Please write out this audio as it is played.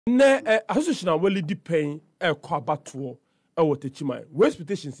Ne association a wali di pain abato what Techimai. What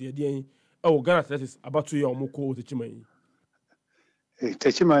expectations here the Ghana Athletics abato ye omoko Techimai.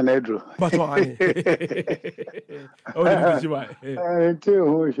 Techimai Nedro. Bato ai. Oh Techimai.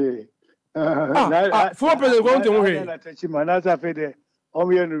 Former president going to Techimai na say the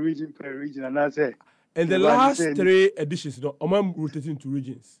region per region and I say and the last 3 editions no omam rotating to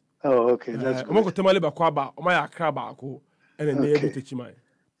regions. Oh, okay, that's good. Omako temale ba kwaba omaya akra ba ko and then they Techimai.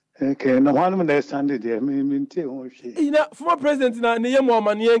 Okay, no one understand it there. Me former president na ne yemo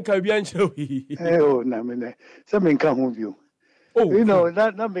amane enka bia nche. Oh, na me say me nka ho bio. Oh, you know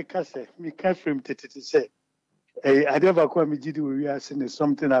that me can from tete say. I never call me GD we are saying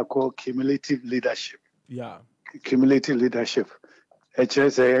something I call cumulative leadership. Yeah. Cumulative leadership.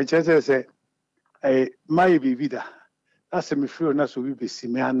 say my be vida. That's me feel na so we be see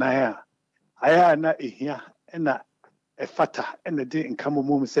me anaya. Aya na ehia na efata and the in come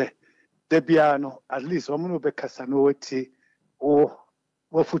mum say debiano at least omuno be kasa no wati o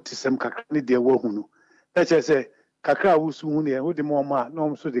wo futisem kakra ne de wo hunu that say kakra wusu hunu e wo de mo ma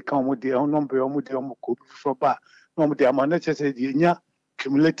no so de kan mo de no be mo de mo ko for ba no mo de ama na say de nya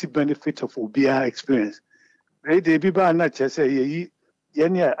cumulative benefit of obia experience they de bi ba na say ye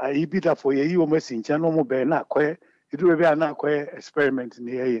ne ayi bi da for ye o masincha no mo be na akoye idu be na akoye experiment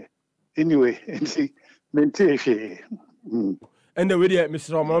ne ye anyway nti mente and the way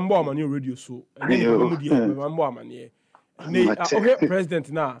Mr. Mambo Amani radio so and then Mambo Amani.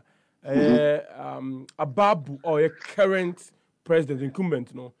 President now Ababu or a current president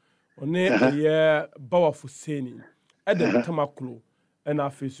incumbent no on a Bawa Fuseni at the Tamaklo and our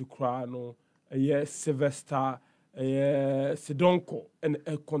face to cry no a Sylvester Sedonko and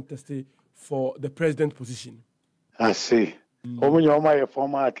a contested for the president position. I see. My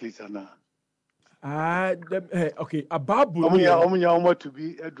former athlete now. Okay. Ababu. To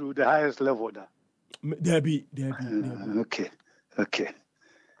be at the highest level. There be. Okay.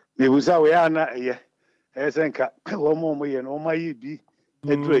 Me was away na as enka one more no my be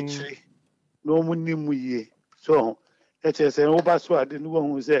a no money so that is an oversword. I didn't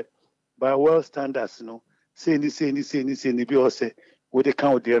want to say by world standards, no. Say ni be or say what they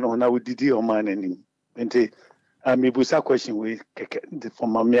count there no now with Didi or man and me busa question with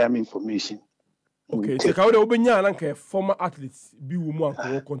from my information. Okay, so how do you know former athletes be woman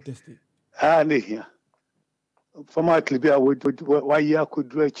contested? Here. Former athlete be why you could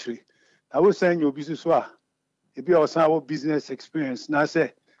do actually. I was saying your business wa. If you also have business experience, now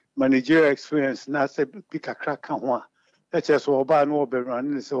say managerial experience, now say pick a crack on one. That's just all about no be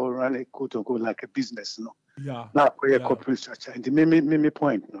running so run a quote unquote like a business, no. Yeah. Not a corporate structure. And the me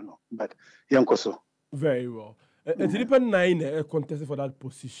point, no. But young so. Very well. And the 9 contested for that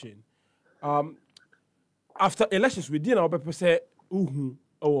position. After elections, we didn't know say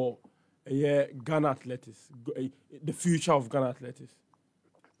or Ghana Athletics, the future of Ghana Athletics.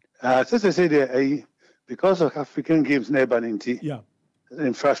 Since I say because of African Games neighboring,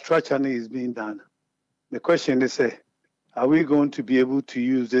 infrastructure is being done. The question is, are we going to be able to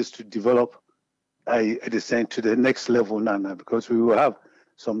use this to develop a descent to the next level now? Because we will have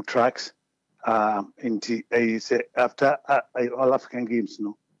some tracks after all African Games,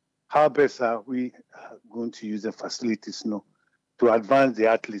 no. How best are we going to use the facilities, to advance the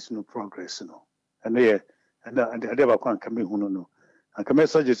athletes, progress, And I never can't come in, no. And come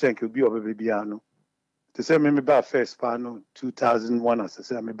such saying could be over baby, no. To say me buy first panel 2001 as I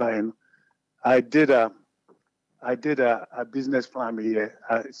say me buy. I did a business plan here.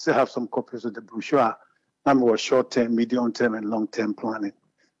 I still have some copies of the brochure. I'm was short term, medium term, and long term planning.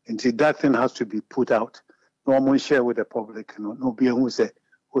 Until that thing has to be put out. No one share with the public, no be who say.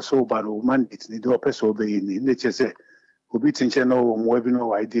 Also, but mandate need to person obey in nature say, "Obi tinche no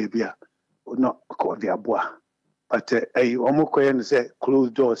webinar idea bia, not call the abua." But omo say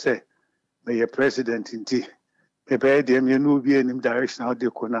closed door say, "May a president in tea, maybe them you know be in direction how they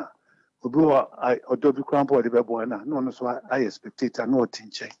kona." Obi I odobi crampo the beboana. No, so I expect it and no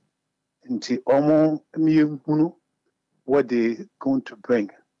tinche. Inti omo mi what they going to bring.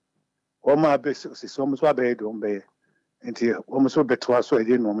 Omo best is almost what be do be. Nti almost better so I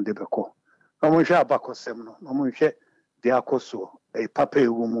didn't know de beko. No mo hwe abakosem no. No mo hwe de akoso e papa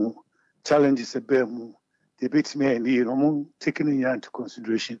ewu challenges e be mu. The bit me and no mo taking into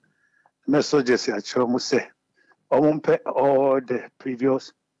consideration. Messages ya chiro mo say all the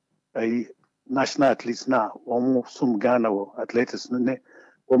previous national athletes now some Ghana athletes no ne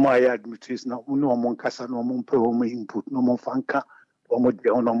I admit now no mo nkasa no mo mpe mo input no mo fanka o mo de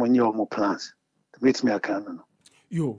no mo nye o mo plans. The bit me akana no. Yo,